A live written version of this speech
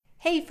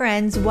Hey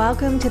friends,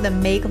 welcome to the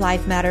Make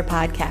Life Matter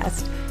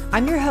podcast.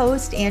 I'm your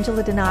host,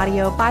 Angela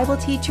Donadio, Bible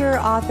teacher,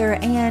 author,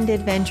 and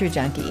adventure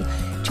junkie.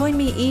 Join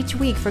me each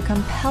week for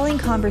compelling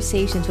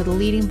conversations with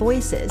leading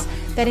voices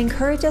that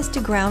encourage us to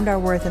ground our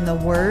worth in the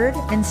Word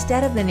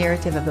instead of the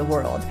narrative of the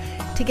world.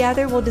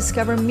 Together, we'll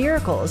discover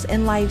miracles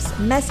in life's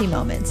messy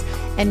moments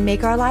and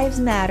make our lives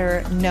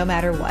matter no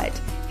matter what.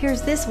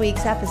 Here's this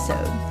week's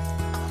episode.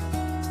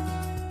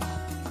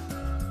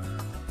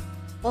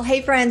 Well,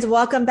 hey friends,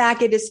 welcome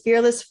back. It is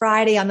Fearless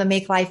Friday on the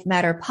Make Life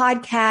Matter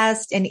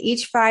podcast. And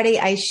each Friday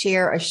I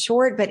share a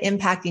short but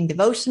impacting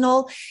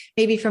devotional,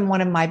 maybe from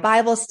one of my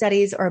Bible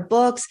studies or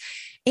books.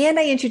 And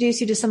I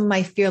introduce you to some of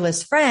my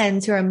fearless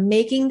friends who are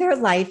making their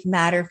life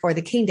matter for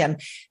the kingdom.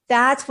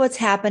 That's what's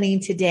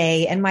happening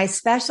today. And my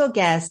special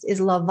guest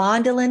is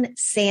LaVondilyn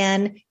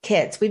San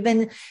Kitts. We've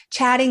been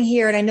chatting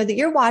here, and I know that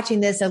you're watching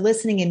this or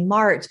listening in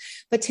March,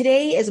 but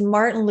today is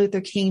Martin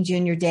Luther King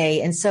Jr.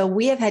 Day. And so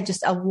we have had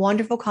just a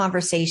wonderful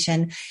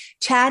conversation,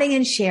 chatting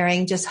and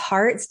sharing just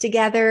hearts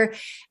together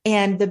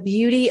and the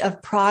beauty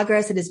of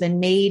progress that has been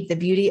made, the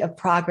beauty of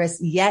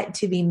progress yet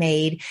to be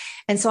made.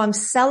 And so I'm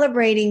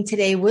celebrating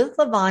today with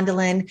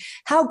LaVondilyn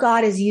how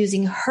God is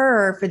using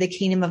her for the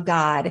kingdom of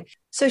God.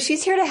 So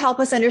she's here to help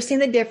us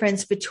understand the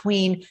difference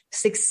between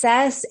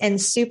success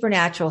and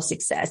supernatural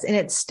success. And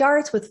it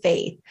starts with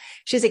faith.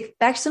 She's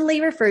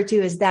affectionately referred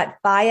to as that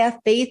FIA,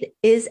 Faith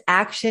is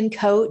Action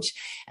coach.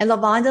 And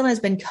LaVondilyn has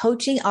been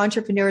coaching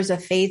entrepreneurs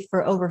of faith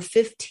for over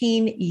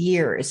 15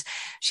 years.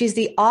 She's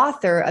the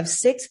author of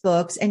 6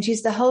 books, and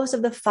she's the host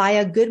of the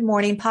FIA Good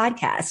Morning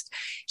podcast.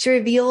 She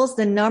reveals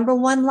the number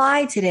one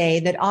lie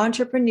today that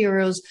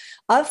entrepreneurs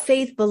of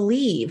faith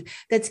believe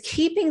that's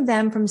keeping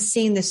them from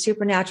seeing the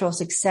supernatural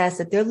success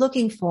that they're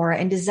looking for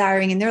and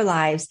desiring in their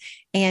lives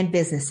and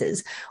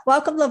businesses.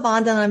 Welcome,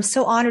 LaVondilyn. I'm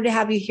so honored to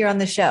have you here on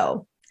the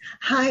show.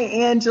 Hi,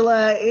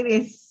 Angela. It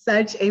is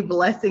such a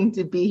blessing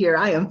to be here.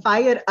 I am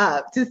fired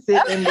up to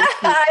sit in this.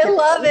 I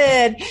love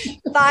it.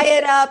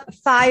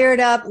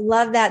 Fired up.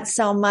 Love that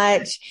so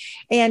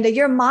much. And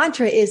your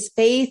mantra is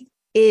faith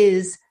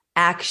is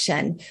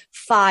action.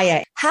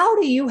 FIA. How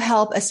do you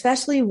help,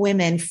 especially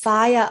women,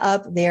 fire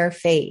up their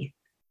faith?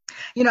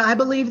 You know, I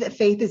believe that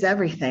faith is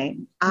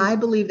everything.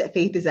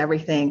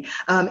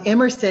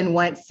 Emerson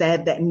once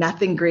said that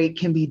nothing great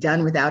can be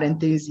done without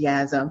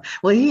enthusiasm.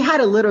 Well, he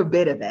had a little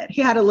bit of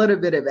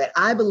it.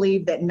 I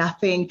believe that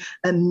nothing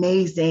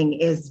amazing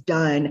is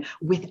done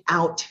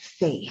without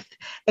faith.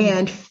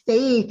 And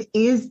faith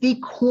is the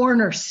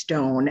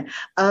cornerstone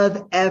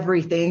of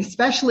everything,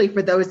 especially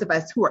for those of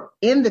us who are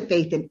in the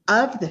faith and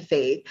of the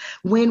faith.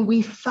 When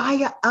we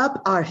fire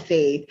up our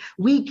faith,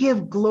 we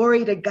give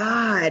glory to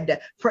God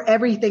for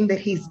everything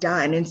that He's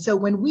done. And so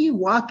when we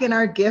walk in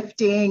our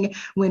gifting,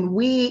 when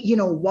we,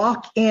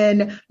 walk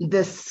in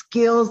the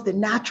skills, the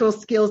natural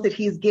skills that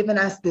He's given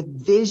us, the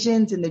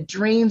visions and the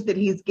dreams that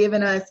He's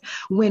given us,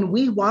 when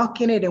we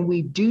walk in it and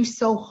we do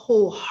so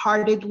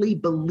wholeheartedly,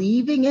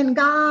 believing in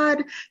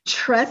God,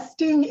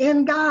 trusting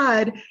in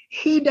God,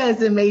 He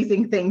does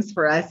amazing things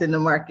for us in the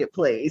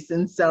marketplace.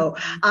 And so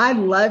I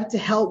love to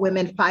help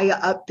women fire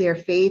up their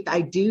faith.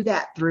 I do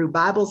that through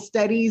Bible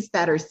studies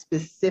that are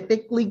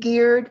specifically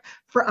geared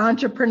for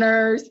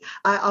entrepreneurs.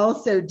 I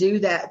also do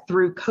that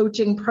through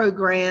coaching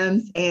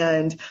programs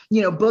and,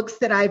 books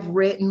that I've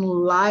written,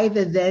 live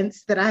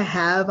events that I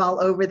have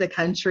all over the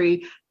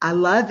country. I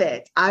love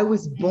it. I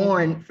was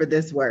born for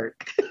this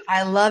work.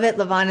 I love it,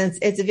 LaVondilyn.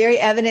 It's very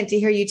evident to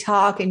hear you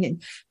talk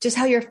and just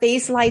how your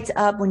face lights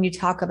up when you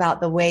talk about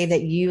the way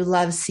that you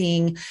love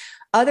seeing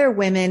other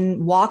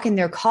women walk in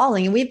their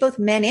calling. And we have both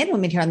men and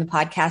women here on the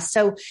podcast.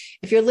 So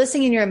if you're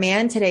listening and you're a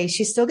man today,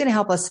 she's still going to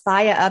help us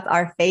fire up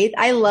our faith.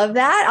 I love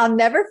that. I'll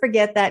never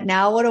forget that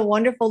now. What a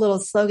wonderful little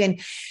slogan.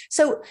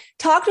 So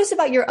talk to us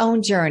about your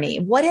own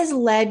journey. What has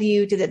led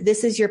you to that?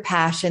 This is your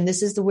passion.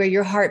 This is where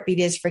your heartbeat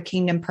is for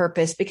kingdom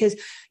purpose, because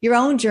your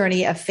own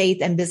journey of faith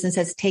and business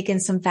has taken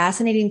some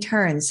fascinating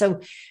turns. So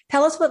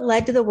tell us what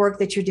led to the work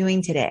that you're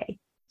doing today.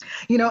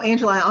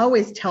 Angela, I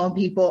always tell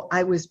people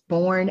I was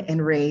born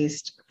and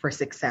raised for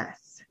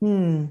success,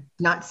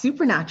 not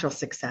supernatural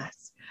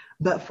success,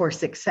 but for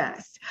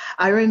success.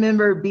 I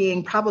remember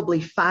being probably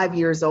 5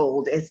 years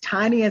old, as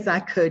tiny as I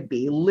could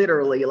be,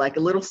 literally like a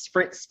little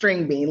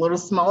string bean, little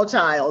small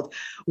child,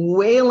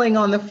 wailing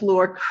on the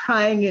floor,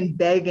 crying and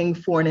begging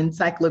for an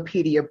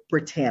Encyclopedia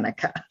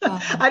Britannica.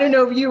 Oh. I don't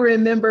know if you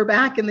remember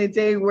back in the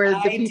day where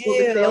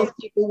the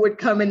salespeople would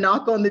come and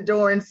knock on the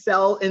door and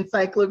sell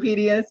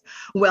encyclopedias.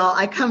 Well,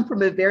 I come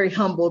from a very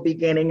humble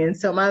beginning. And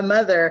so my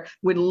mother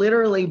would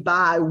literally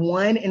buy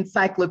one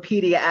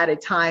encyclopedia at a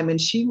time. And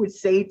she would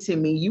say to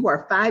me, "You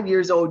are 5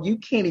 years old, you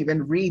can't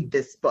even read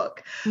this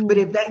book. But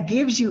if that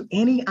gives you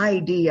any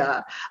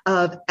idea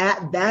of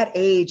at that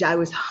age, I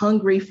was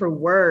hungry for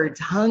words,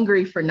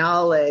 hungry for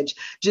knowledge,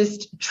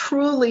 just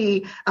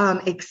truly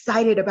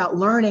excited about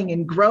learning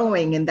and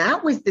growing. And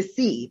that was the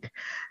seed.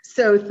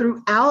 So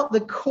throughout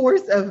the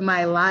course of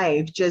my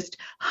life, just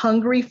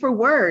hungry for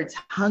words,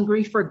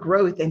 hungry for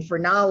growth and for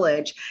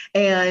knowledge.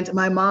 And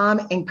my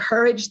mom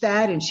encouraged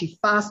that and she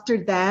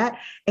fostered that.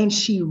 And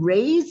she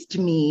raised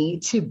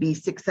me to be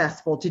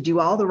successful, to do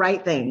all the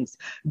right things,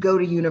 go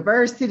to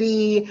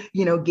university,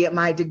 get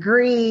my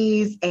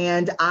degrees.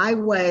 And I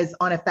was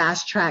on a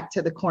fast track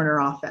to the corner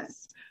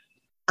office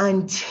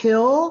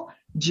until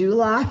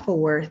July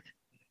 4th,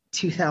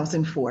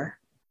 2004.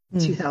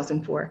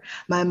 2004.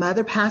 My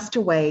mother passed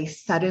away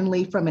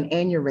suddenly from an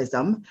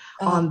aneurysm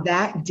on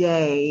that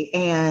day.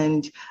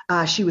 And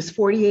she was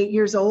 48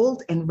 years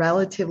old and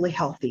relatively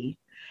healthy.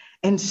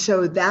 And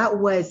so that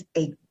was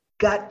a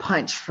gut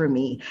punch for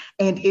me.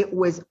 And it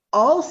was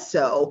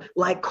also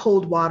like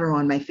cold water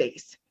on my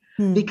face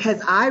because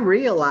I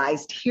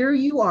realized here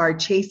you are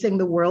chasing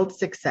the world's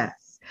success.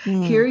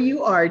 Here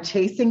you are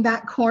chasing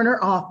that corner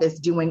office,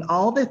 doing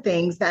all the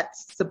things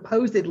that's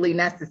supposedly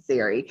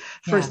necessary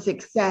for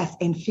success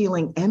and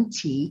feeling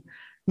empty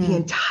the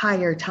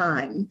entire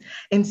time.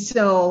 And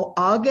so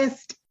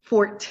August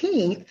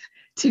 14th,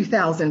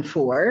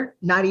 2004,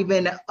 not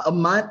even a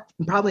month,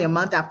 probably a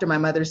month after my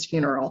mother's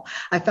funeral,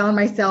 I found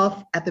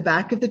myself at the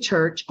back of the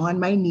church on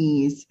my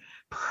knees,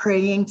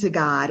 praying to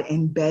God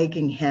and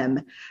begging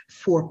him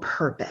for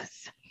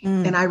purpose.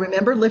 And I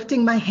remember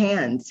lifting my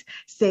hands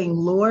saying,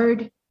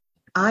 Lord,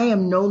 I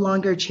am no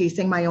longer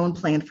chasing my own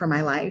plan for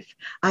my life.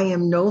 I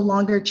am no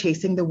longer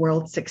chasing the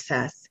world's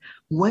success.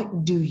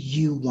 What do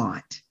you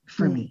want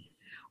for me?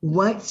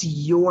 What's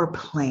your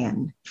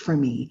plan for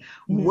me?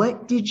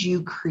 What did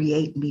you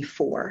create me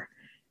for?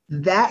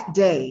 That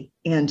day,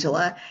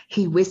 Angela,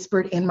 he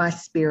whispered in my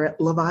spirit,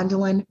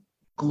 LaVondilyn,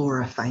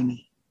 glorify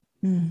me.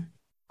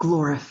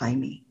 Glorify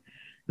me.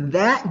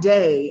 That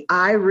day,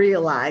 I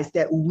realized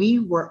that we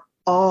were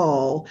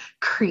all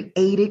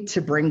created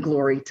to bring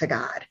glory to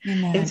God.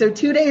 Amen. And so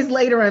 2 days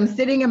later, I'm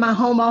sitting in my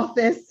home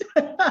office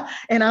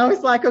and I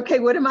was like, okay,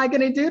 what am I going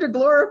to do to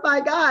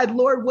glorify God?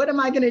 Lord, what am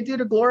I going to do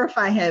to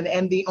glorify him?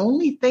 And the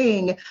only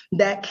thing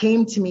that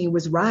came to me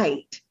was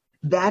right.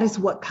 That is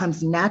what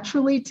comes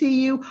naturally to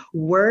you.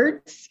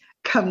 Words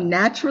come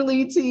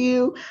naturally to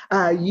you.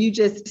 You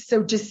just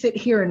sit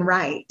here and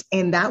write.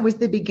 And that was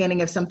the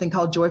beginning of something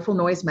called Joyful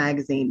Noise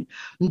magazine.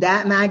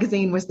 That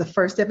magazine was the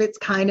first of its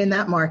kind in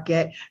that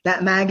market.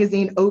 That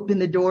magazine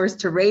opened the doors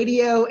to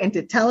radio and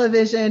to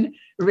television.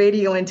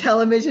 Radio and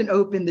television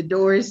opened the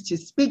doors to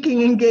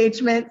speaking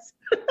engagements.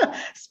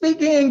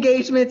 Speaking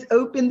engagements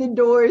opened the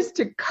doors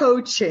to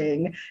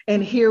coaching.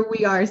 And here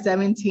we are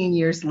 17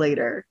 years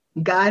later.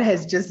 God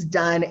has just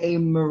done a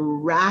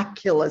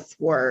miraculous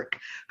work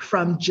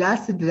from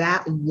just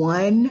that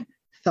one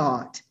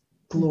thought,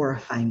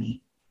 glorify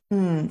me.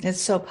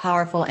 It's so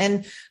powerful.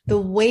 And the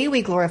way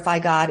we glorify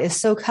God is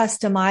so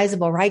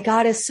customizable, right?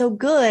 God is so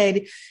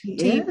good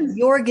to use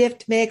your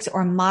gift mix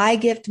or my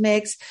gift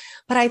mix.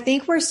 But I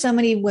think where so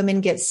many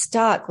women get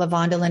stuck,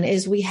 LaVondilyn,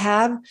 is we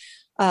have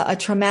a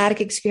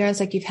traumatic experience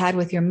like you've had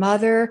with your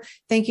mother.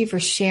 Thank you for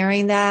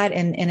sharing that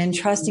and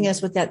entrusting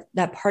us with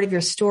that part of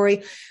your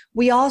story.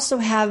 We also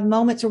have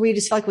moments where we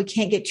just feel like we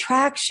can't get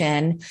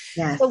traction.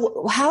 Yes.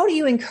 So how do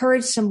you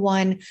encourage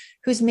someone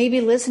who's maybe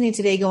listening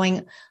today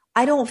going,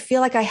 I don't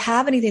feel like I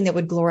have anything that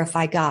would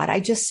glorify God. I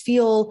just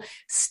feel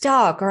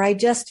stuck, or I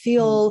just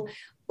feel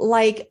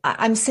like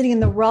I'm sitting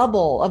in the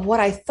rubble of what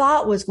I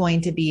thought was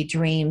going to be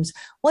dreams.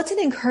 What's an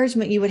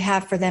encouragement you would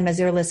have for them as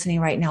they're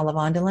listening right now,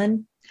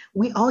 LaVondilyn?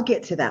 We all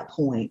get to that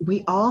point.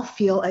 We all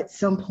feel at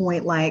some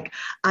point like,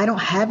 I don't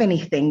have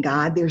anything,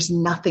 God. There's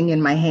nothing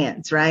in my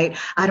hands, right?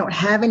 I don't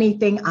have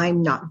anything.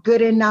 I'm not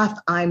good enough.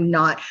 I'm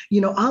not,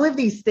 all of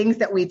these things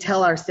that we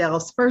tell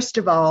ourselves. First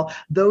of all,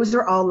 those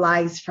are all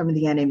lies from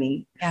the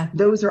enemy. Yeah.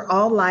 Those are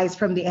all lies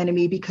from the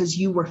enemy because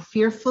you were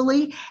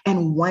fearfully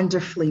and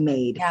wonderfully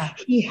made. Yeah.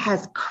 He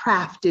has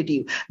crafted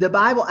you. The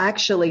Bible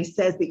actually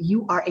says that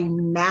you are a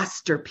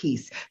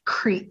masterpiece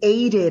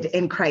created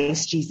in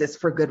Christ Jesus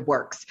for good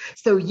works.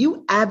 So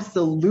you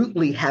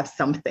absolutely have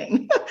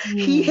something.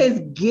 He has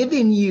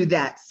given you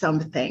that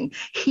something.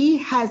 He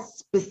has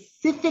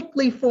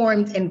specifically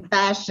formed and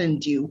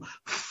fashioned you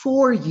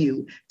for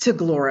you to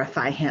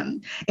glorify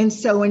him. And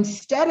so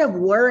instead of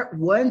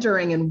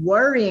wondering and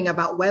worrying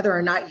about whether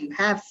or not you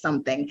have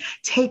something,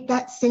 take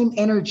that same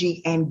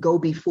energy and go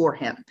before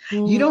him.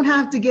 You don't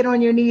have to get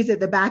on your knees at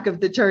the back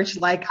of the church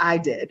like I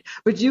did,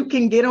 but you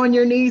can get on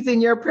your knees in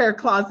your prayer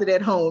closet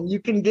at home. You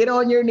can get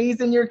on your knees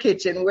in your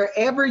kitchen,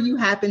 wherever you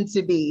happen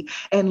to be,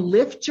 and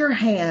lift your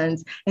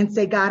hands and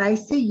say, God, I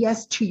say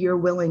yes to your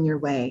will and your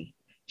way.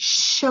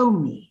 Show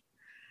me.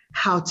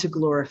 how to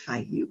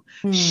glorify you.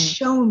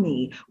 Show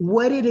me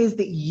what it is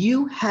that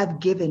you have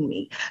given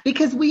me,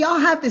 because we all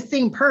have the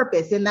same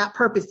purpose, and that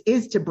purpose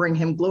is to bring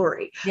him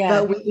glory.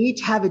 But we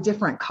each have a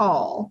different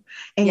call,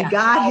 and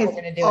God has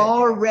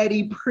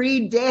already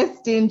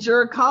predestined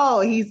your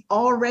call. He's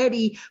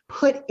already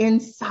put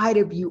inside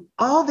of you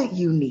all that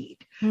you need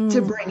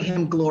to bring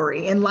him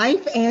glory in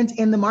life and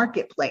in the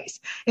marketplace.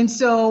 And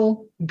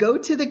so go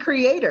to the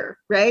creator,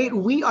 right?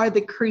 We are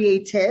the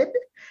created,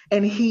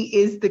 and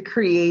he is the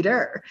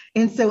creator.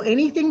 And so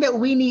anything that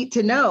we need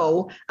to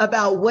know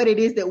about what it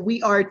is that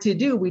we are to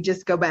do, we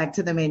just go back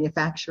to the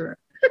manufacturer.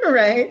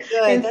 Right.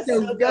 Good. And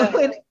so go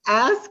and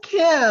ask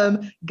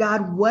him,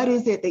 God, what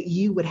is it that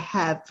you would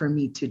have for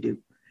me to do?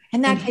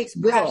 And that takes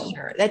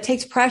pressure. That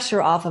takes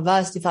pressure off of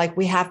us to feel like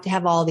we have to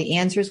have all the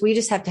answers. We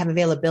just have to have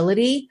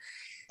availability.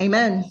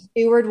 Amen.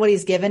 Steward what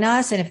he's given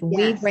us. And if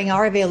we bring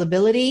our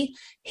availability,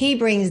 he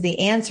brings the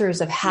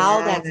answers of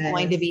how that's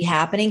going to be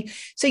happening.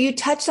 So you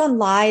touched on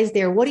lies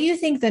there. What do you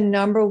think the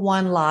number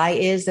one lie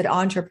is that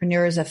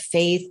entrepreneurs of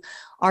faith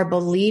are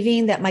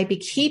believing that might be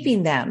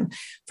keeping them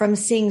from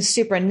seeing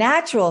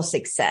supernatural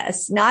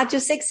success, not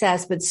just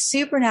success, but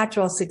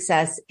supernatural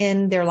success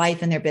in their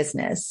life and their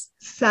business?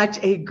 Such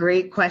a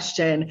great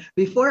question.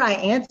 Before I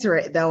answer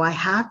it, though, I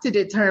have to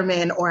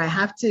determine, or I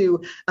have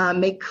to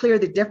make clear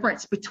the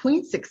difference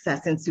between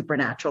success and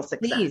supernatural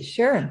success. Please,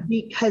 sure.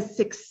 Because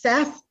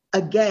success,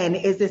 again,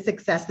 is a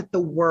success that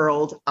the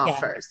world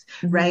offers,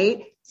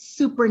 right?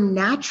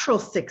 Supernatural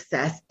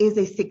success is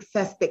a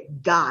success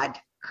that God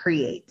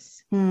creates.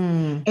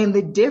 And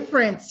the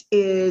difference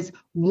is,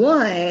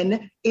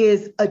 one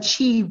is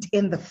achieved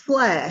in the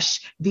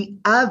flesh, the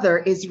other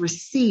is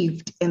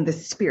received in the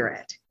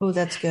spirit. Oh,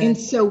 that's good. And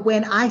so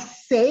when I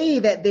say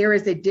that there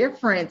is a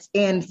difference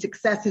in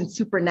success and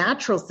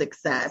supernatural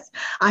success,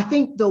 I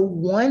think the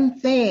one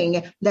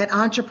thing that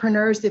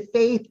entrepreneurs of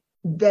faith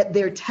that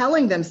they're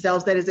telling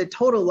themselves that is a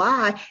total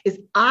lie is,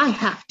 I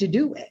have to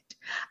do it.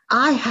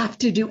 I have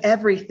to do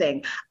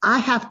everything. I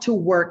have to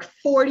work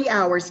 40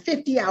 hours,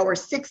 50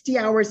 hours, 60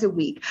 hours a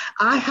week.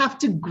 I have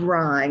to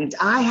grind.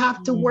 I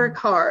have to work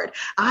hard.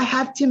 I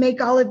have to make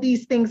all of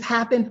these things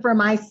happen for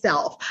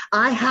myself.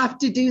 I have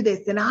to do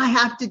this and I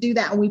have to do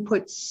that. And we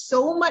put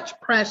so much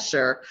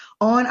pressure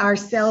on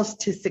ourselves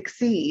to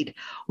succeed,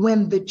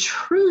 when the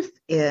truth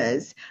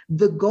is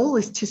the goal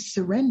is to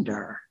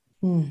surrender.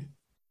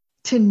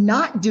 To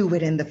not do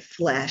it in the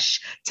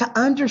flesh, to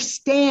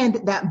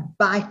understand that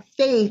by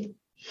faith,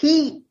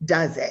 he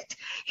does it.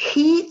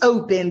 He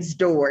opens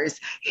doors.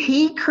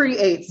 He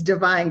creates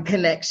divine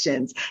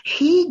connections.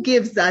 He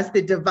gives us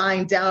the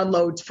divine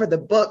downloads for the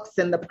books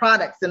and the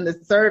products and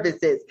the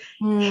services.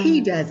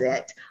 He does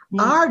it.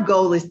 Our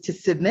goal is to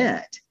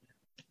submit.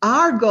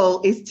 Our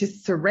goal is to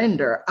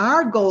surrender.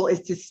 Our goal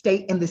is to stay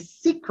in the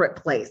secret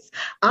place.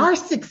 Our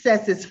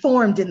success is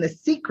formed in the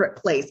secret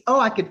place. Oh,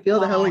 I could feel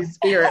the Holy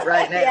Spirit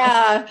right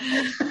now.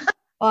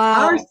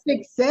 Wow. Our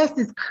success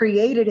is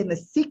created in the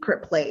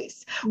secret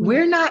place.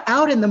 We're not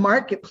out in the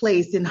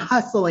marketplace in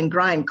hustle and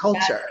grind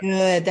culture.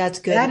 That's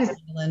good.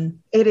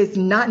 It is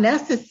not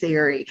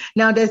necessary.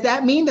 Now, does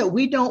that mean that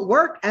we don't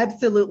work?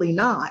 Absolutely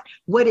not.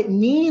 What it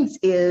means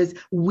is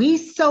we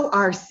sow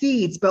our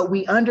seeds, but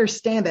we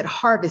understand that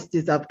harvest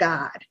is of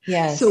God.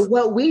 Yes. So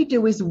what we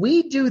do is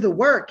we do the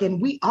work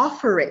and we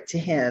offer it to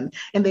him,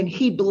 and then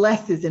he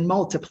blesses and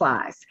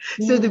multiplies.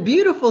 So the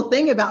beautiful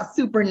thing about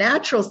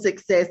supernatural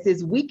success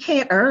is we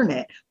can't earn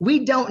it.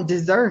 We don't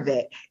deserve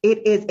it.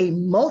 It is a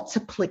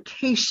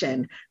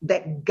multiplication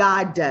that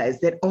God does,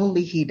 that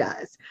only he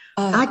does.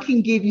 I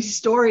can give you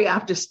story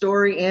after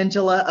story,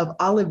 Angela, of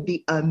all of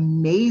the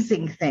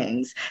amazing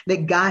things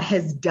that God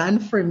has done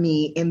for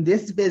me in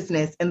this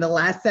business in the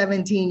last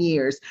 17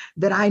 years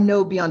that I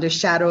know beyond a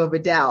shadow of a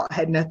doubt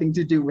had nothing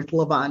to do with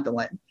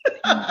LaVondilyn.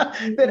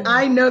 That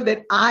I know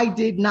that I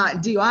did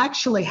not do. I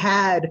actually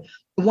had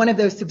one of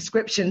those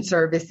subscription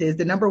services,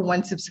 the number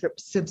one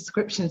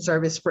subscription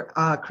service for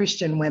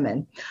Christian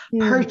women,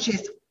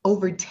 purchased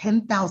over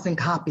 10,000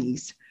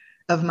 copies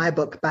of my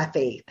book by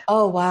faith.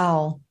 Oh,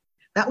 wow.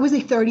 That was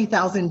a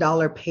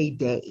 $30,000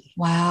 payday.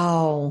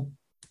 Wow.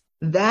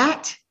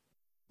 That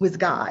was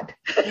God.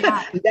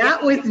 Yeah.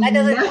 That was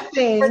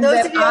nothing. For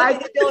those of you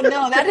that don't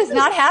know, that does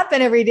not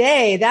happen every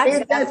day.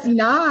 That's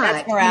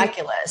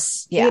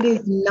miraculous. Yeah. It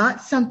is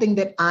not something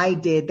that I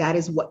did. That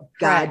is what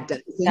God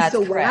does. And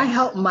so what I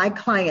help my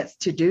clients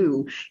to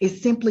do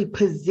is simply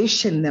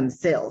position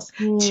themselves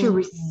to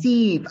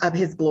receive of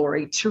his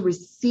glory, to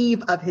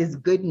receive of his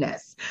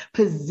goodness,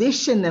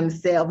 position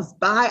themselves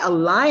by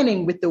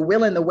aligning with the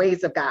will and the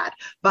ways of God,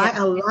 by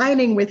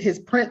aligning with his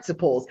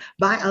principles,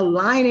 by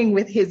aligning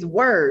with his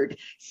word,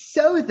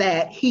 so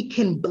that he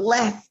can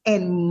bless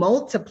and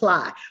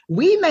multiply.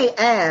 We may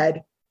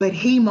add, but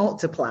he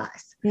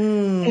multiplies.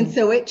 And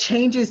so it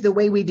changes the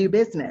way we do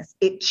business.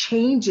 It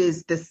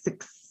changes the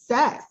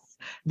success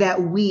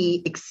that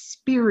we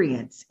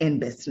experience in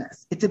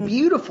business. It's a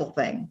beautiful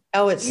thing.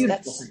 Oh,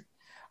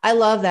 I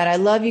love that. I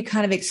love you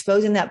kind of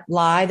exposing that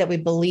lie that we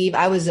believe.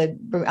 I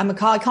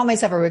call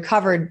myself a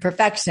recovered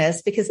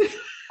perfectionist, because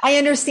I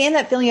understand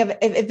that feeling of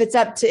if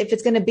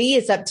it's going to be,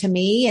 it's up to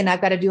me and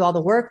I've got to do all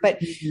the work.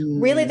 But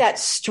really that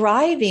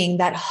striving,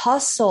 that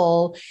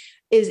hustle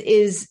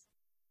is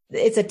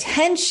it's a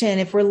tension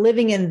if we're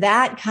living in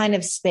that kind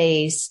of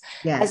space,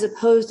 as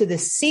opposed to the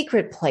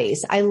secret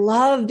place. I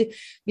loved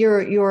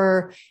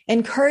your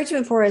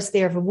encouragement for us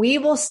there. If we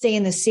will stay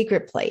in the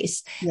secret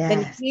place,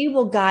 then he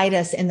will guide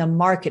us in the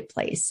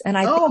marketplace. And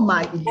I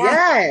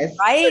right?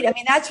 I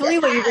mean, that's really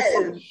what you're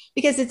saying,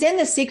 because it's in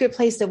the secret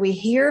place that we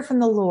hear from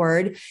the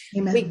Lord.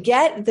 Amen. We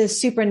get the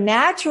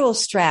supernatural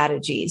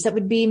strategies that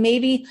would be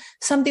maybe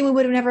something we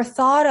would have never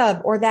thought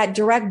of, or that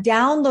direct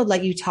download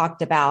like you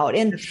talked about.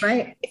 And that's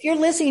right. If you're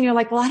listening and you're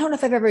like, well, I don't know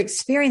if I've ever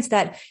experienced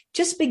that,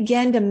 just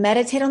begin to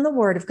meditate on the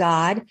word of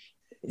God,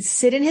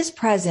 sit in his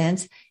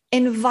presence,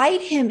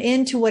 invite him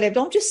into whatever.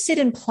 Don't just sit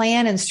and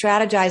plan and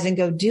strategize and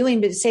go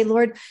doing, but say,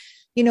 Lord,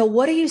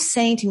 what are you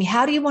saying to me?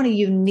 How do you want to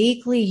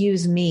uniquely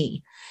use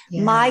me?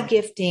 My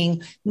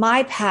gifting,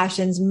 my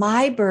passions,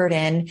 my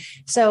burden.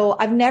 So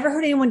I've never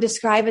heard anyone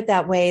describe it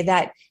that way,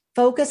 that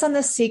focus on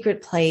the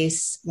secret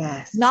place,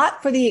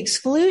 not for the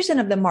exclusion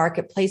of the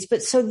marketplace,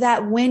 but so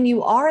that when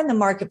you are in the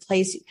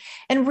marketplace,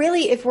 and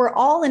really if we're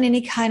all in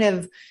any kind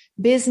of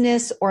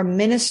business or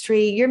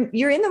ministry,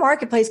 you're in the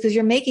marketplace because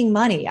you're making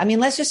money. I mean,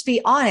 let's just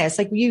be honest.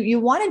 Like you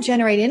want to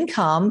generate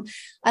income,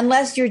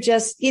 unless you're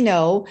just,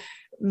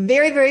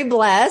 very, very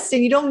blessed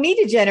and you don't need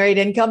to generate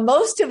income.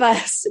 Most of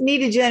us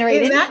need to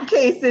generate income. In that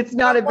case, it's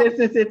not a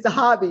business, it's a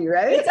hobby,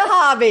 right? It's a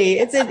hobby.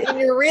 And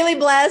you're really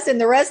blessed, and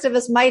the rest of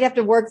us might have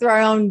to work through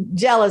our own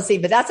jealousy,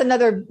 but that's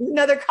another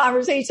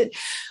conversation.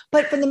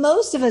 But for the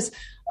most of us,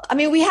 I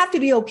mean, we have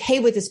to be okay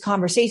with this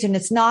conversation.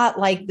 It's not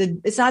like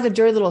it's not a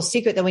dirty little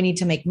secret that we need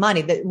to make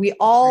money, that we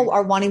all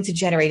are wanting to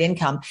generate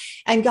income,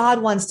 and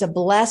God wants to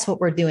bless what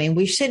we're doing.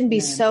 We shouldn't be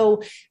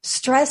so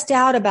stressed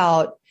out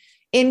about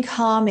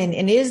income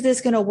and is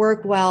this going to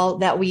work well,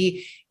 that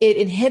it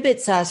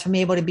inhibits us from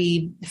being able to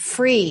be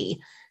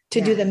free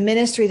to do the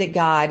ministry that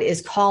God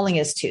is calling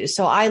us to.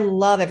 So I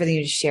love everything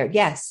you just shared.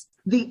 Yes.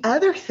 The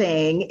other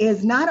thing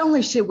is, not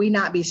only should we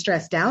not be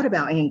stressed out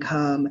about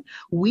income,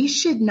 we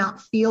should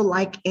not feel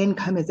like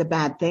income is a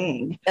bad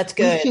thing. That's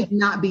good. We should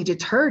not be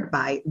deterred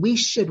by it. We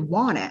should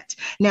want it.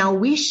 Now,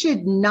 we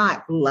should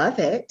not love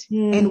it,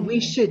 and we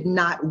should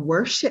not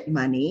worship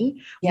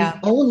money. We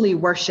only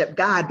worship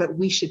God, but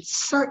we should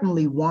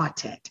certainly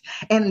want it.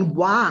 And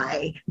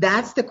why?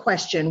 That's the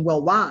question.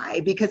 Well,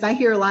 why? Because I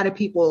hear a lot of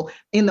people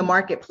in the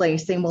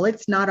marketplace saying, well,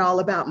 it's not all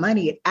about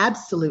money. It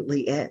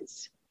absolutely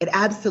is. It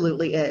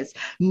absolutely is.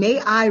 May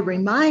I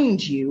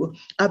remind you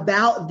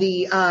about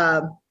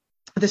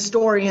the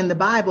story in the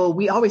Bible?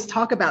 We always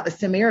talk about the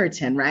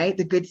Samaritan, right?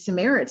 The Good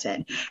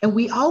Samaritan. And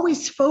we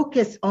always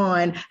focus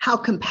on how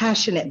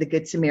compassionate the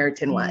Good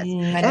Samaritan was.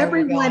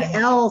 Everyone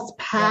else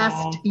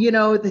passed,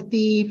 the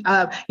thief,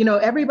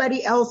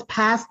 everybody else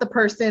passed the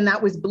person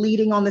that was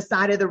bleeding on the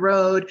side of the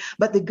road.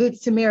 But the Good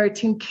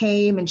Samaritan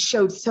came and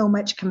showed so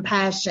much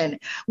compassion.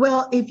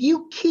 Well, if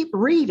you keep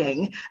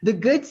reading, the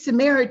Good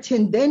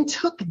Samaritan then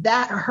took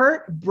that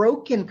hurt,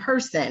 broken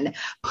person,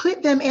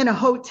 put them in a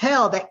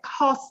hotel that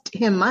cost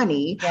him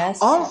money.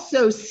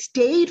 Also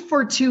stayed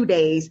for 2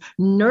 days,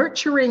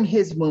 nurturing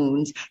his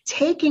wounds,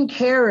 taking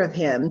care of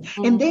him.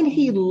 And then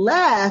he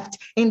left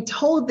and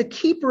told the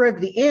keeper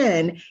of the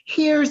inn,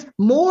 here's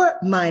more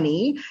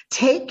money,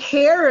 take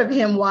care of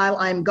him while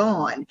I'm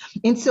gone.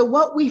 And so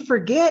what we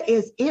forget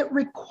is it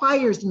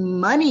requires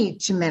money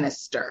to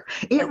minister.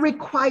 It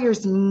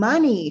requires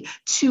money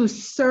to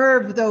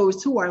serve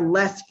those who are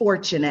less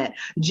fortunate.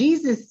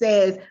 Jesus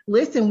says,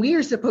 listen, we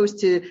are supposed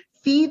to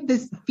feed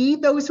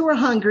those who are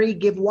hungry,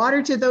 give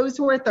water to those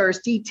who are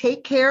thirsty,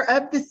 take care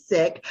of the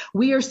sick.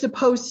 We are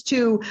supposed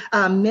to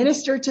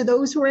minister to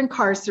those who are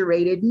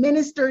incarcerated,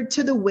 minister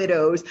to the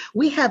widows.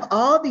 We have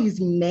all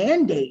these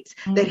mandates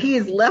that he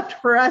has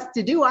left for us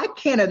to do. I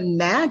can't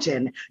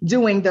imagine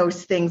doing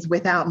those things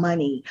without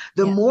money.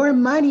 The more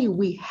money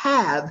we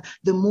have,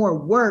 the more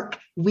work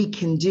we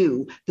can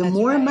do. The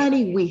more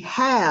money we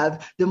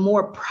have, the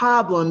more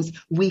problems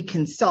we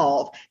can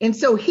solve. And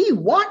so he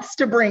wants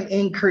to bring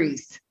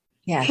increase.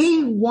 Yes.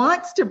 He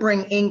wants to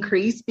bring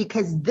increase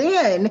because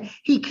then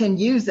he can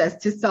use us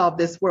to solve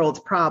this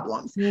world's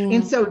problems.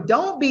 And so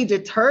don't be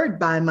deterred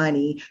by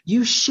money.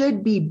 You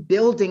should be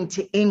building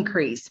to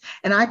increase.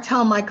 And I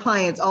tell my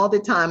clients all the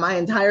time, my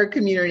entire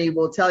community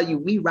will tell you,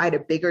 we write a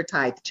bigger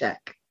tithe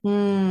check.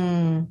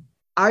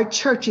 Our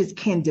churches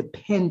can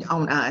depend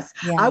on us.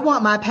 I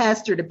want my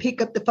pastor to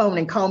pick up the phone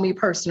and call me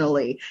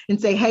personally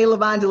and say, hey,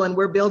 LaVondilyn,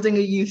 we're building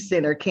a youth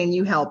center. Can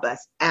you help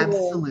us?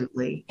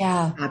 Absolutely.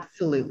 Yeah,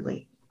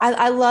 absolutely.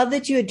 I love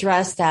that you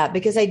address that,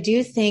 because I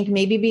do think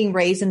maybe being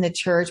raised in the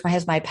church, my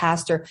husband, my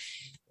pastor,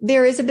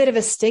 there is a bit of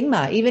a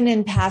stigma, even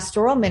in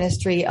pastoral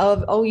ministry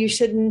of, oh, you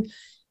shouldn't,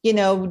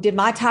 did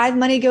my tithe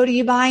money go to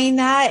you buying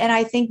that? And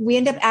I think we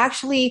end up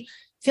actually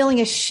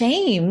feeling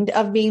ashamed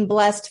of being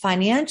blessed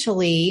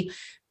financially.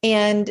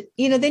 And,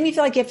 then you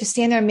feel like you have to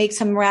stand there and make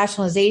some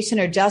rationalization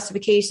or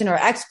justification or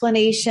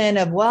explanation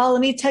of, well, let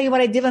me tell you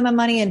what I did with my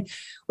money. And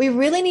we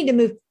really need to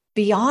move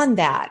beyond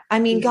that. I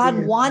mean,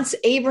 God wants,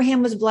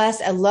 Abraham was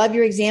blessed. I love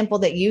your example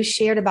that you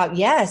shared about,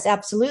 yes,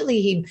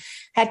 absolutely. He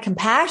had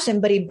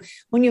compassion, but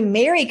when you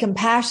marry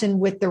compassion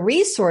with the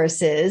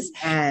resources,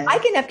 I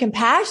can have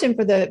compassion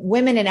for the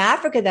women in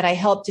Africa that I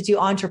help to do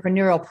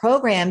entrepreneurial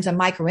programs and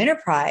micro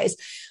enterprise.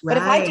 But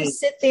if I just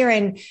sit there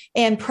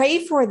and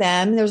pray for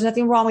them, there's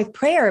nothing wrong with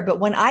prayer. But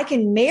when I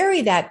can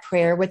marry that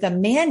prayer with a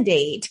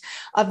mandate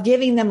of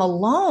giving them a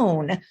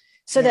loan,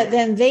 so that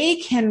then they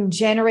can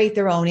generate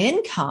their own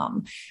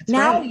income.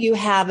 Now you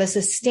have a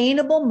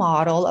sustainable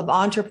model of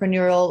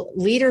entrepreneurial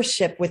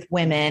leadership with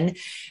women.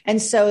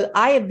 And so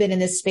I have been in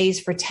this space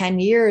for 10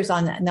 years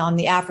on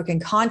the African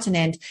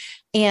continent.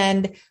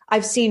 And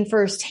I've seen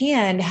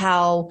firsthand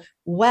how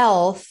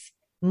wealth,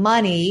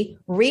 money,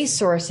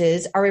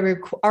 resources are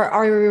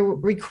a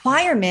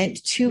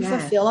requirement to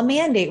fulfill a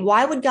mandate.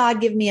 Why would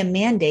God give me a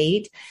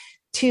mandate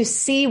to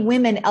see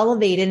women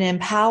elevated and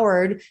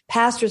empowered,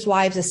 pastors'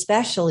 wives,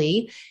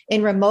 especially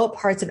in remote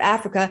parts of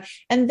Africa,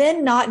 and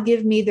then not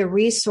give me the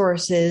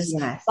resources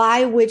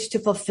by which to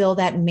fulfill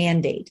that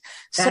mandate?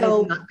 That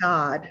is not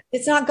God.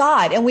 It's not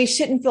God. And we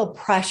shouldn't feel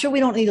pressure. We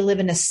don't need to live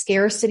in a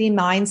scarcity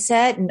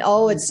mindset and,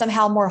 it's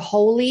somehow more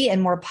holy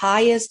and more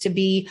pious to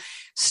be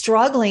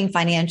struggling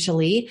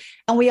financially.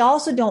 And we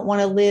also don't want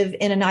to live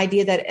in an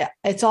idea that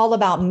it's all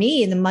about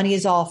me and the money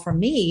is all for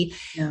me.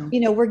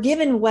 Yeah. We're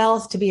given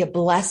wealth to be a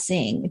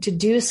blessing, to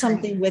do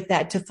something with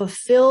that, to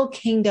fulfill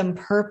kingdom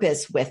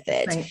purpose with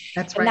it.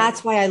 That's and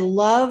that's why I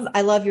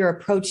love your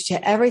approach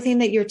to everything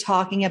that you're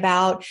talking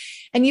about.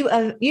 And you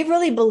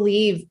really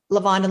believe,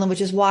 LaVondilyn,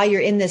 which is why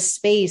you're in this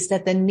space,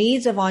 that the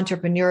needs of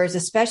entrepreneurs,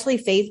 especially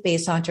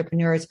faith-based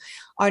entrepreneurs,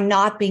 are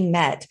not being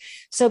met.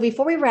 So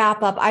before we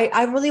wrap up,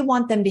 I really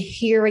want them to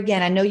hear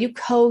again. I know you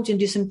coach and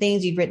do some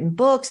things, you've written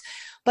books,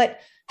 but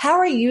how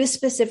are you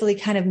specifically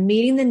kind of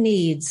meeting the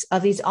needs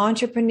of these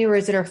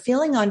entrepreneurs that are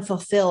feeling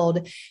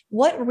unfulfilled?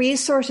 What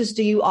resources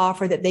do you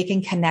offer that they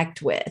can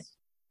connect with?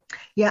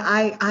 Yeah,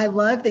 I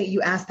love that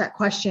you asked that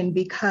question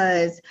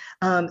because,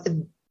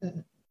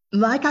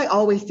 like I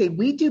always say,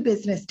 we do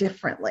business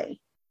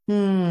differently.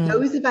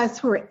 Those of us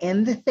who are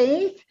in the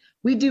faith,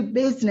 we do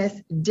business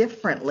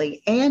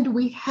differently and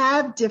we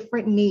have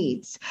different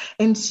needs.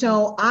 And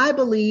so I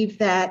believe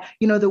that,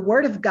 the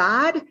word of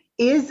God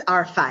is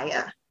our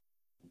fire.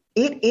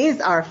 It is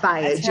our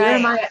fire. That's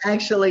Jeremiah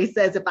actually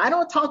says, if I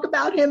don't talk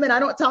about him and I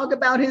don't talk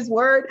about his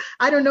word,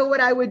 I don't know what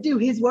I would do.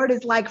 His word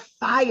is like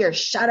fire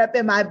shut up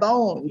in my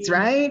bones,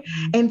 right?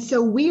 And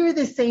so we're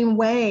the same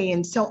way.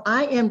 And so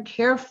I am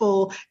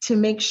careful to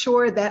make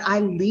sure that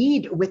I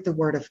lead with the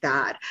word of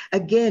God.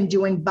 Again,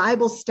 doing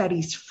Bible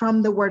studies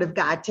from the word of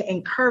God to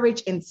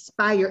encourage,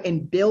 inspire,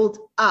 and build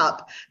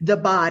up the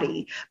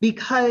body.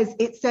 Because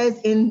it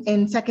says in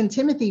 2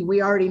 Timothy,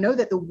 we already know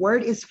that the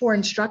word is for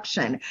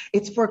instruction.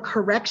 It's for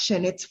correction.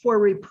 It's for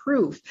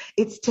reproof.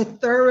 It's to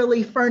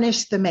thoroughly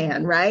furnish the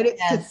man, right?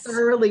 It's to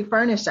thoroughly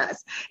furnish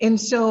us. And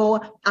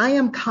so I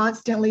am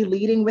constantly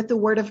leading with the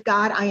word of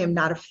God. I am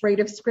not afraid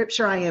of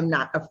scripture. I am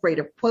not afraid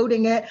of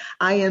quoting it.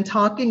 I am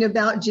talking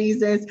about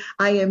Jesus.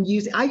 I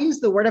use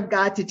the word of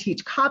God to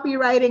teach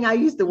copywriting. I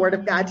use the word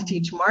of God to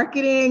teach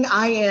marketing.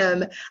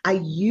 I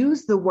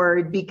use the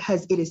word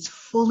because it is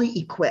fully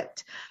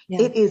equipped.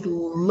 It is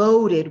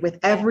loaded with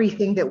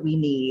everything that we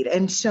need.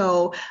 And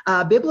so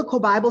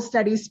biblical Bible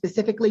studies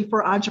specifically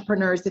for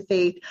entrepreneurs of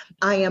faith.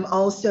 I am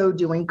also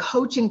doing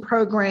coaching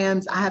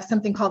programs. I have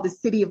something called the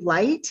City of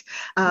Light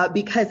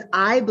because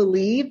I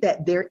believe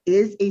that there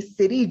is a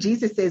city.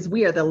 Jesus says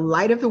we are the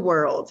light of the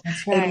world.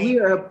 And we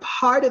are a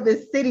part of a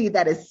city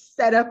that is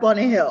set up on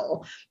a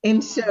hill.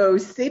 And so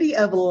City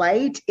of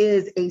Light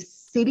is a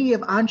city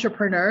of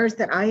entrepreneurs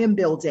that I am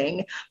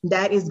building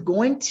that is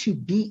going to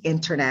be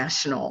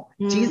international.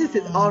 Jesus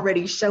is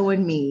already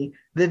showing me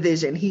the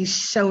vision. He's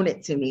shown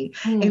it to me.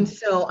 And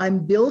so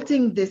I'm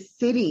building this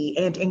city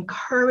and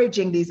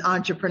encouraging these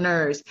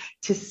entrepreneurs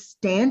to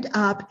stand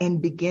up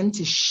and begin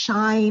to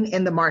shine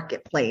in the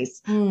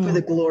marketplace for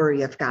the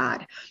glory of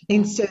God.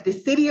 And so the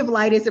City of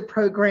Light is a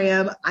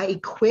program. I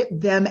equip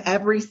them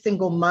every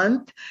single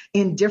month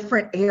in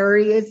different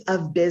areas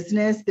of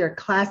business. There are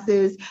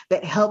classes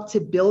that help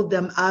to build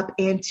them up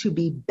and to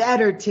be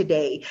better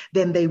today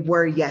than they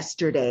were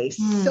yesterday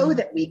so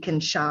that we can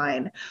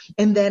shine.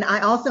 And then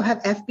I also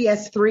have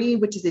FBS 3,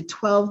 which is a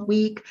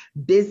 12-week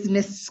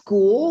business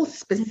school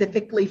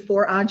specifically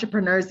for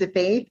entrepreneurs of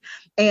faith.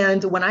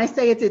 And when I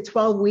say it's a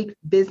 12-week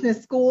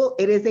business school,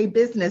 it is a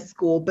business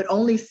school, but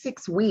only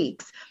 6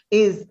 weeks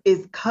is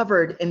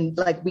covered in,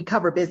 like, we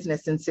cover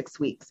business in 6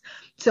 weeks.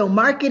 So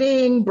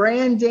marketing,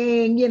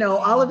 branding,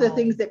 all of the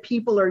things that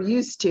people are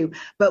used to,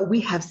 but we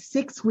have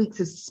 6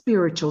 weeks of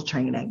spiritual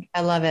training.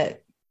 I love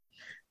it.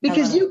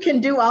 Because you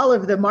can do all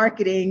of the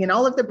marketing and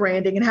all of the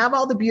branding and have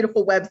all the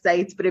beautiful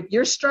websites. But if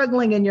you're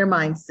struggling in your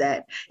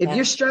mindset, if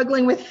you're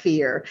struggling with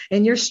fear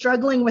and you're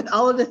struggling with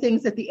all of the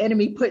things that the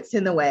enemy puts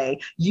in the way,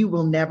 you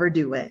will never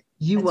do it.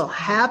 You will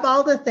have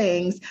all the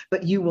things,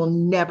 but you will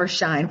never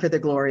shine for the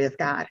glory of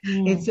God.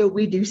 And so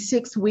we do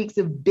 6 weeks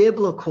of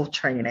biblical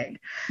training.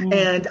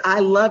 And I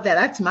love that.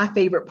 That's my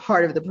favorite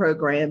part of the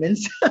program. And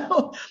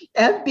so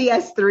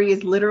FBS3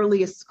 is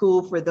literally a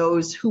school for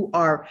those who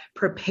are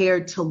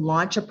prepared to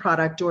launch a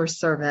product or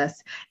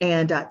service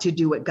and to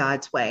do it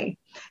God's way.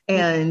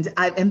 And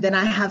then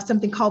I have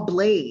something called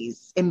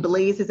Blaze, and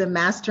Blaze is a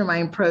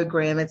mastermind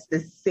program. It's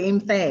the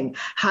same thing.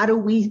 How do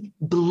we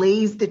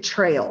blaze the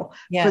trail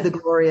for the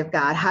glory of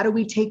God? How do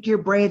we take your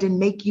brand and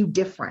make you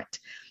different?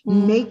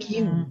 Make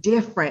you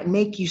different,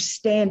 make you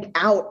stand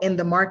out in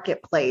the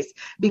marketplace,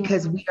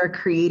 because we are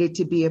created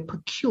to be a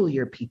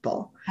peculiar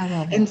people. I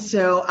love it. And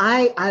so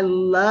I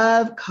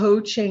love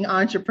coaching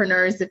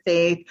entrepreneurs of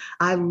faith.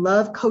 I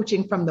love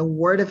coaching from the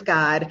Word of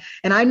God.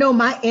 And I know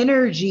my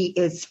energy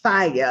is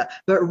fire,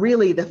 but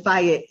really the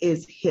fire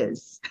is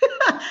His.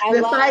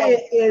 The fire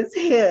is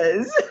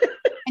His.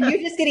 And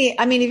you're just getting,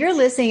 I mean, if you're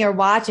listening or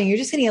watching, you're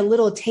just getting a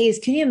little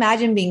taste. Can you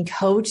imagine being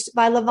coached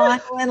by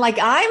LaVondilyn? Like,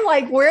 I'm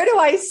like, where do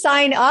I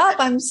sign up?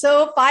 I'm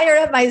so fired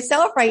up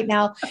myself right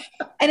now.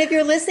 And if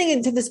you're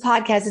listening to this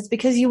podcast, it's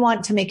because you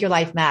want to make your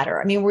life matter.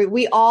 I mean,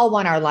 we all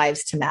want our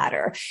lives to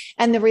matter.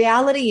 And the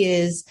reality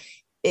is,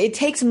 it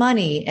takes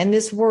money in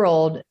this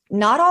world.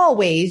 Not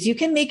always. You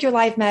can make your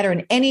life matter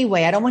in any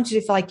way. I don't want you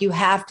to feel like you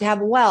have to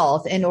have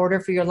wealth in order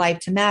for your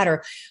life to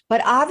matter.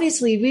 But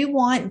obviously, we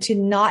want to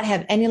not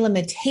have any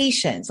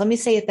limitations. Let me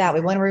say it that way.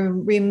 We want to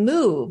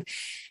remove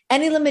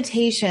any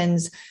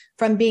limitations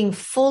from being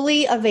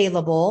fully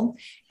available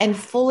and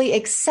fully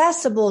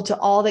accessible to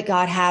all that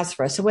God has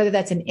for us. So whether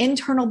that's an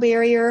internal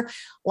barrier,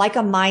 like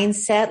a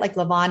mindset, like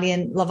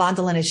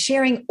LaVondilyn is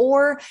sharing,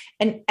 or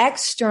an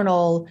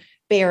external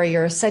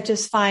barrier, such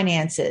as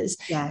finances.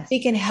 Yes.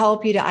 We can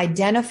help you to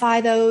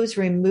identify those,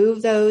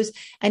 remove those,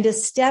 and to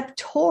step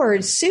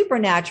towards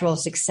supernatural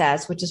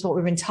success, which is what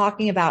we've been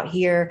talking about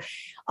here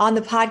on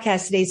the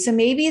podcast today. So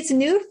maybe it's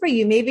new for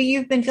you. Maybe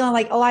you've been feeling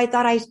like, oh, I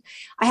thought I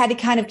had to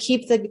kind of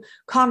keep the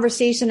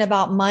conversation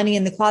about money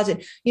in the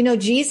closet. You know,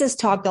 Jesus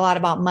talked a lot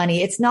about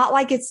money. It's not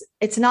like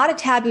it's not a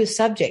taboo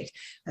subject.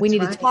 We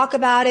need to talk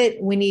about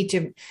it. We need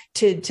to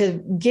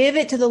give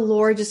it to the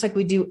Lord, just like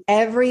we do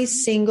every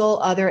single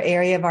other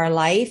area of our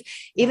life.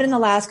 Even in the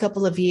last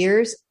couple of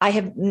years, I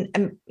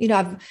haven't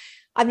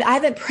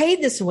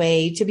prayed this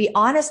way, to be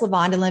honest,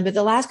 LaVondilyn, but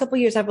the last couple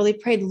of years, I've really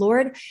prayed,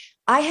 Lord,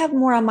 I have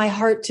more on my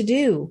heart to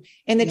do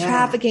in the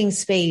trafficking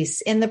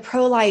space, in the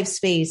pro-life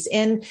space,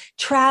 in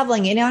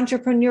traveling, in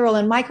entrepreneurial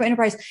and micro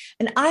enterprise.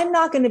 And I'm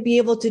not going to be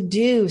able to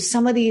do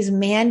some of these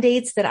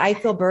mandates that I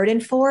feel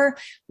burdened for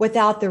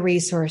without the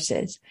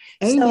resources.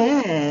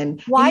 Amen.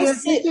 So why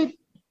sit?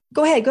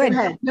 Go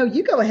ahead. No,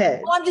 you go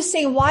ahead. Well, I'm just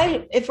saying,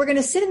 why, if we're going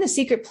to sit in the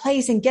secret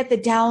place and get the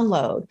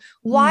download,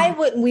 why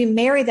wouldn't we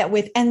marry that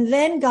with, and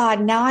then God,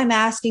 now I'm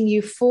asking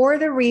you for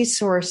the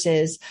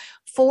resources,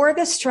 for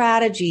the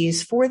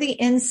strategies, for the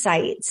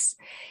insights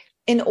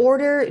in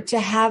order to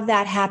have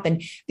that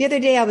happen. The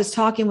other day, I was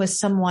talking with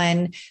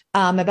someone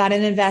about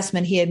an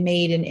investment he had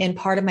made in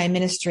part of my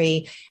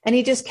ministry. And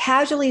he just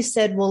casually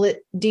said, well,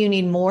 do you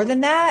need more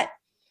than that?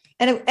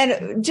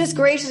 And just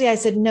graciously, I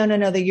said, no,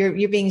 that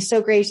you're being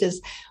so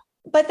gracious.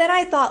 But then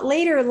I thought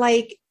later,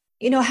 like,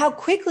 you know, how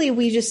quickly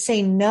we just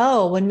say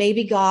no when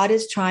maybe God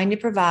is trying to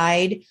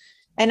provide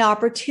an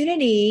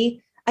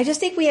opportunity. I just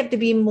think we have to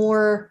be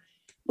more,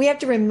 we have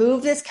to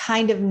remove this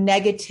kind of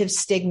negative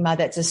stigma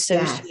that's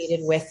associated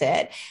with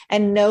it,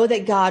 and know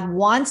that God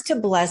wants to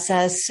bless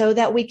us so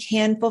that we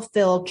can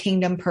fulfill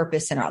kingdom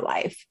purpose in our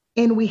life.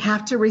 And we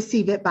have to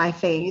receive it by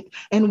faith.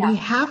 And we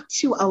have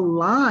to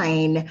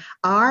align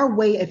our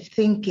way of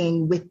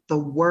thinking with the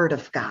Word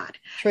of God.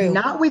 True.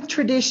 Not with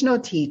traditional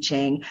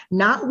teaching,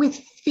 not with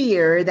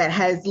fear that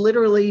has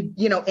literally,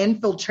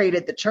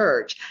 infiltrated the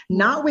church,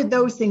 not with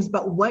those things,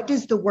 but what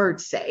does the Word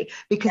say?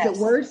 Because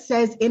the Word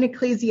says in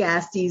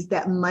Ecclesiastes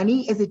that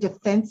money is a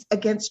defense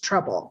against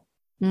trouble.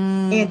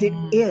 And it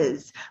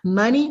is.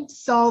 Money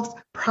solves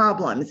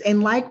problems.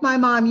 And like my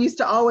mom used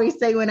to always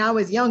say when I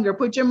was younger,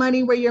 put your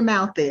money where your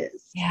mouth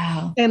is.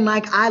 Yeah. And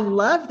I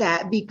love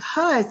that,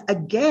 because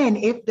again,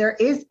 if there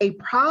is a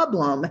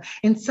problem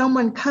and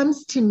someone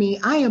comes to me,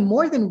 I am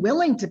more than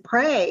willing to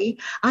pray.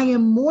 I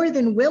am more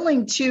than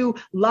willing to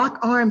lock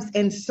arms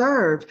and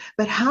serve.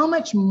 But how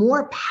much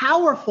more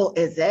powerful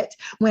is it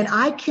when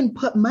I can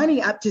put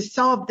money up to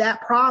solve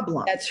that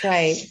problem? That's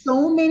right.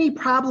 So many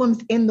problems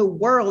in the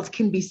world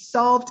can be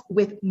solved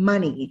with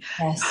money,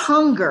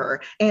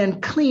 hunger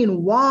and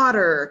clean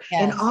water,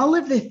 and all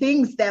of the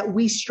things that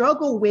we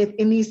struggle with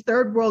in these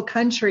third world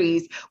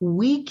countries,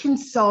 we can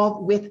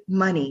solve with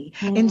money.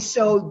 And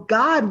so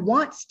God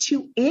wants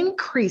to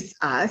increase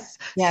us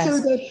so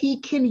that he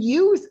can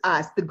use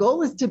us. The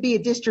goal is to be a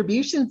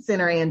distribution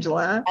center,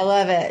 Angela. I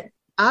love it.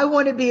 I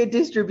want to be a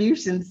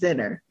distribution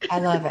center. I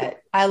love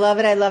it. I love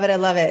it. I love it. I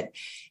love it.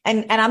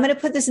 And I'm going to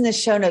put this in the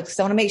show notes because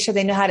I want to make sure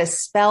they know how to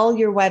spell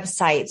your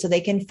website so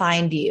they can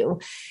find you.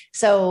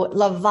 So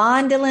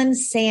LaVondilyn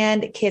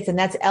Sand Kits, and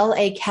that's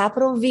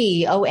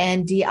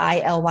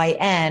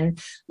LaVondilyn,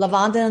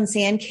 LaVondilyn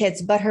Sand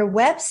Kits. But her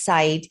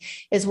website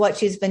is what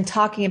she's been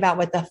talking about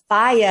with the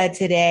FIA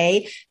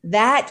today.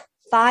 That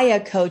FIA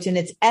Coach, and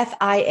it's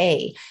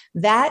FIA,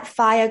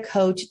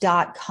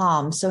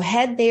 thatfiacoach.com. So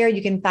head there.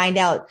 You can find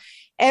out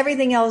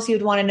everything else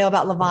you'd want to know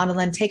about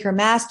LaVondilyn. Take her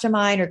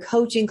mastermind, her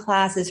coaching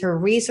classes, her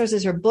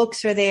resources, her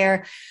books are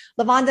there.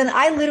 LaVondilyn,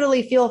 I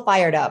literally feel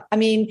fired up. I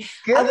mean,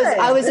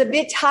 I was a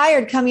bit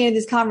tired coming into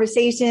this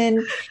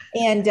conversation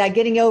and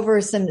getting over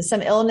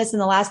some illness in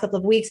the last couple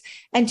of weeks.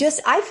 And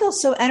just, I feel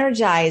so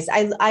energized.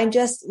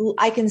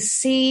 I can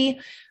see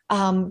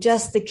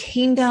just the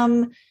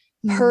kingdom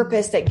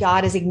purpose that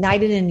God has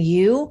ignited in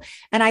you.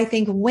 And I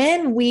think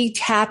when we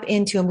tap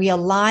into and we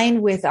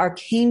align with our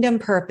kingdom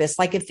purpose,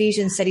 like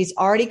Ephesians said, he's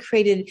already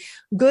created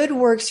good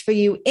works for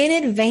you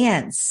in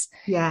advance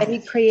that he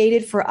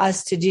created for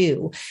us to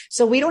do.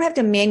 So we don't have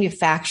to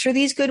manufacture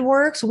these good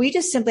works. We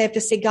just simply have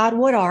to say, God,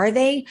 what are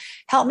they?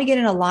 Help me get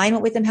in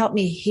alignment with them. Help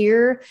me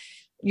hear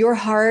your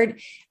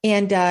heart.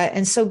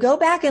 And so go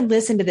back and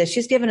listen to this.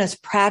 She's given us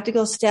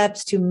practical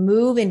steps to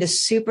move into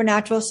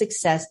supernatural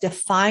success,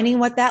 defining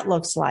what that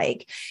looks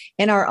like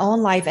in our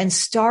own life and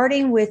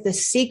starting with the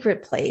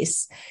secret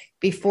place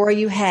before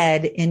you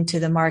head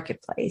into the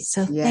marketplace.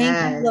 So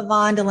thank you,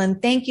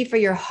 LaVondilyn. Thank you for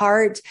your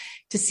heart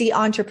to see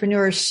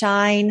entrepreneurs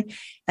shine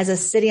as a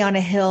city on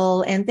a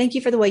hill. And thank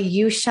you for the way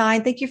you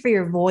shine. Thank you for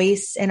your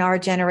voice in our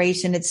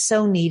generation. It's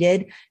so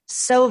needed,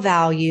 so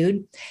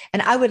valued.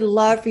 And I would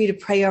love for you to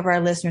pray over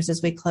our listeners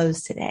as we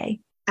close today.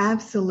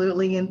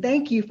 Absolutely. And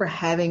thank you for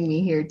having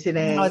me here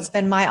today. Oh, it's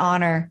been my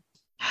honor.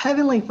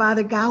 Heavenly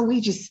Father, God, we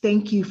just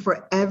thank you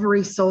for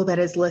every soul that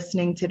is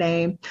listening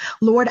today.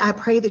 Lord, I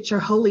pray that your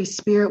Holy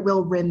Spirit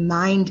will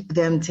remind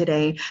them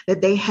today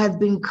that they have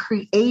been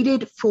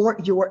created for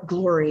your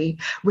glory.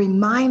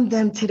 Remind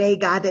them today,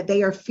 God, that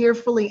they are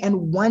fearfully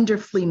and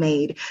wonderfully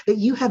made, that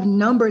you have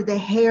numbered the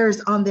hairs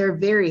on their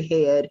very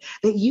head,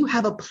 that you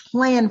have a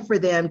plan for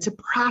them to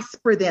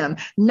prosper them,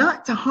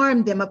 not to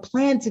harm them, a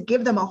plan to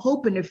give them a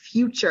hope in the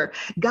future.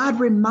 God,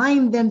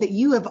 remind them that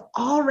you have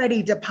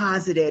already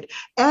deposited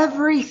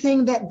everything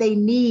that they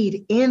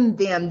need in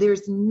them.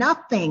 There's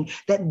nothing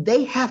that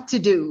they have to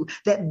do,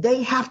 that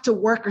they have to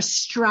work or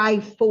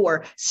strive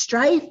for.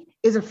 Strife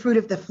is a fruit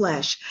of the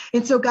flesh.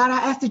 And so, God,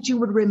 I ask that you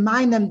would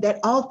remind them that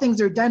all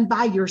things are done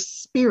by your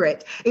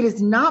Spirit. It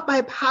is not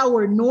by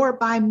power nor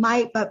by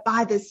might, but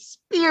by the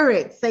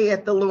Spirit,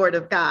 saith the Lord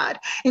of God.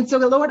 And so,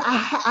 Lord,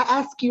 I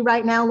ask you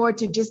right now, Lord,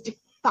 to just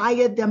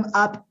fire them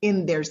up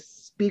in their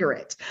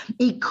spirit.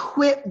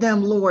 Equip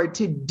them, Lord,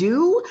 to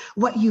do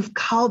what you've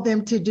called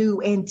them to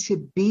do and to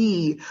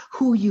be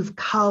who you've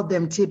called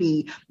them to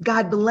be.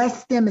 God,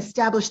 bless them,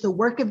 establish the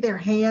work of their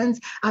hands.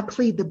 I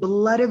plead the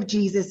blood of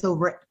Jesus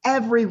over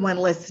everyone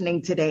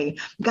listening today.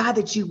 God,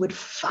 that you would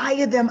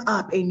fire them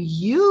up and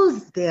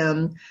use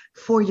them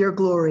for your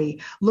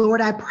glory.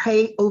 Lord, I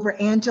pray over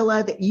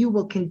Angela that you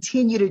will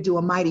continue to do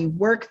a mighty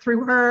work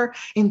through her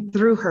and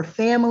through her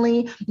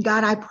family.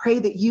 God, I pray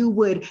that you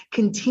would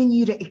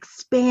continue to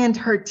expand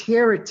her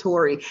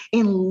territory,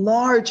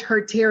 enlarge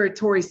her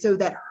territory so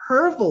that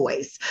her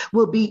voice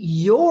will be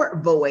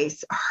your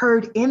voice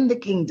heard in the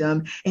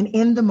kingdom and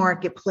in the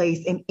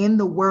marketplace and in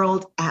the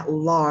world at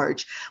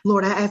large.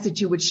 Lord, I ask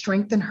that you would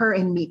strengthen her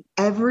and meet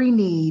every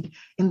need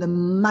in the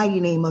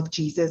mighty name of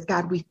Jesus.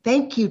 God, we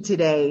thank you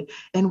today,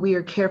 and we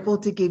are careful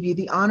to give you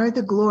the honor,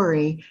 the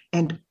glory,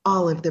 and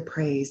all of the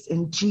praise.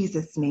 In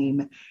Jesus'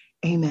 name,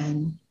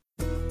 amen.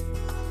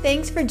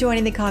 Thanks for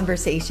joining the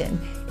conversation.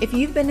 If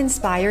you've been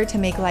inspired to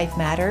make life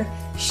matter,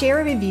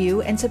 share a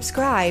review and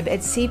subscribe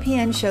at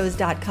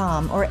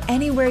cpnshows.com or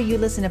anywhere you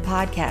listen to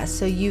podcasts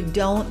so you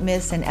don't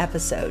miss an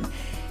episode.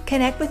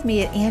 Connect with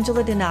me at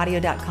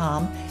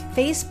angeladonadio.com,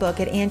 Facebook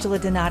at Angela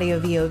Donadio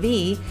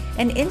VOV,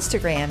 and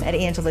Instagram at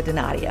Angela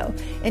Donadio.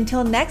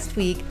 Until next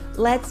week,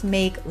 let's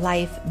make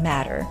life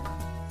matter.